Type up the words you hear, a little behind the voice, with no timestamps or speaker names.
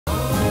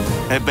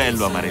È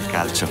bello amare il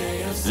calcio.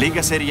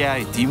 Lega Serie A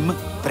e TIM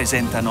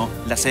presentano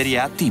la Serie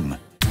A TIM.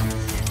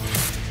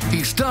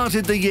 He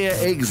started the year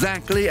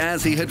exactly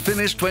as he had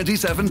finished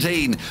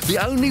 2017, the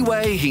only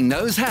way he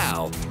knows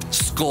how,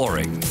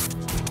 scoring.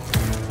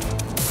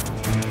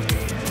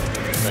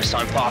 First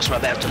time pass from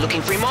Alberto,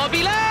 looking for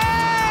Immobile!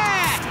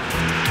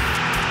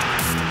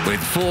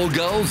 With 4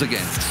 goals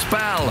against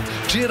Spal,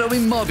 Ciro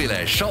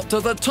Immobile shot to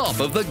the top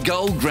of the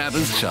goal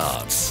grabbers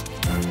charts.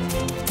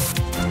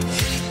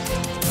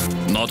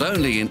 Not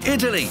only in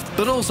Italy,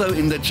 but also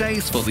in the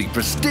chase for the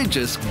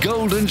prestigious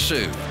Golden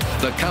Shoe,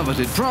 the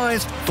coveted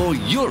prize for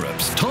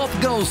Europe's top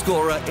goal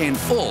scorer in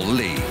all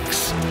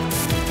leagues.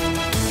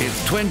 His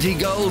 20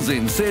 goals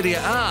in Serie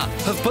A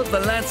have put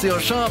the Lazio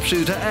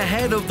sharpshooter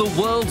ahead of the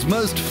world's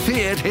most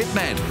feared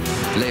hitmen,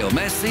 Leo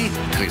Messi,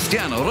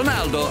 Cristiano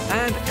Ronaldo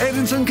and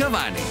Edinson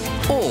Cavani,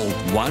 all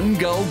 1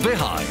 goal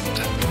behind.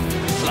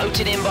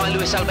 Floated in by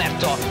Luis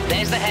Alberto.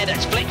 There's the header,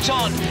 it's flicked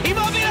on.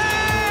 Immobile!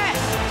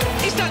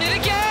 He's done it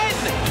again!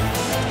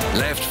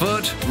 Left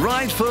foot,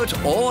 right foot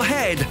or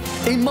head,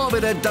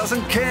 Immobile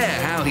doesn't care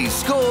how he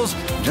scores,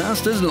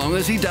 just as long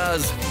as he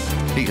does.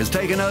 He has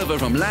taken over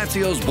from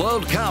Lazio's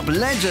World Cup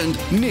legend,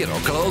 Miro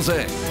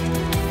Klose.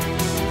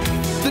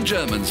 The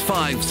German's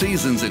 5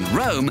 seasons in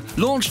Rome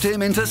launched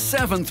him into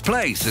 7th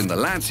place in the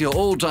Lazio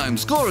all-time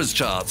scorers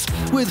charts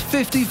with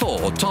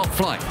 54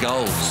 top-flight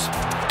goals.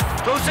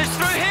 Klose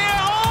through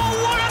here! Oh,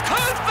 what a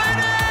good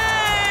finish!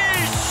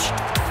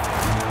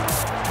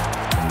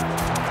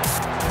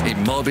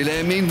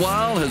 Immobile,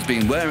 meanwhile, has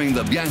been wearing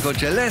the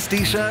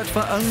Biancocelesti shirt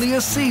for only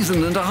a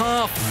season and a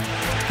half.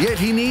 Yet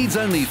he needs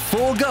only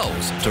 4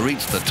 goals to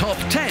reach the top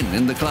 10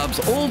 in the club's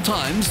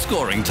all-time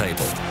scoring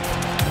table.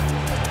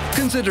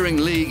 Considering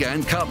league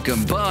and cup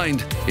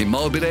combined,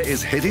 Immobile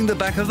is hitting the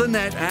back of the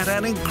net at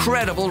an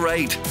incredible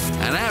rate,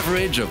 an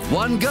average of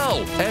 1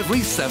 goal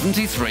every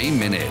 73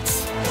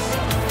 minutes.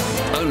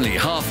 Only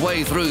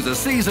halfway through the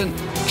season,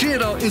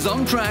 Ciro is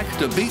on track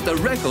to beat the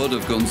record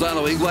of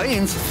Gonzalo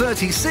Higuain's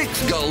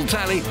 36-goal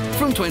tally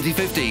from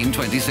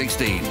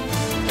 2015-2016.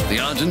 The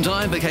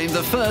Argentine became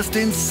the first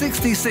in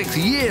 66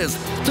 years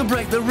to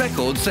break the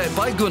record set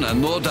by Gunnar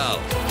Nordahl.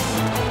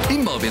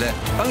 Immobile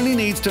only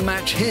needs to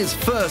match his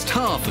first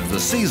half of the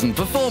season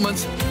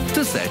performance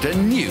to set a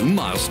new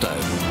milestone.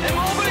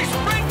 Immobile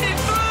sprinted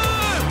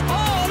through!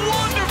 Oh,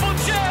 wonderful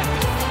chip!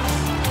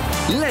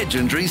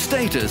 Legendary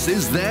status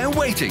is there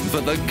waiting for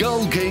the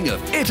goal king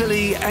of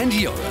Italy and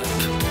Europe.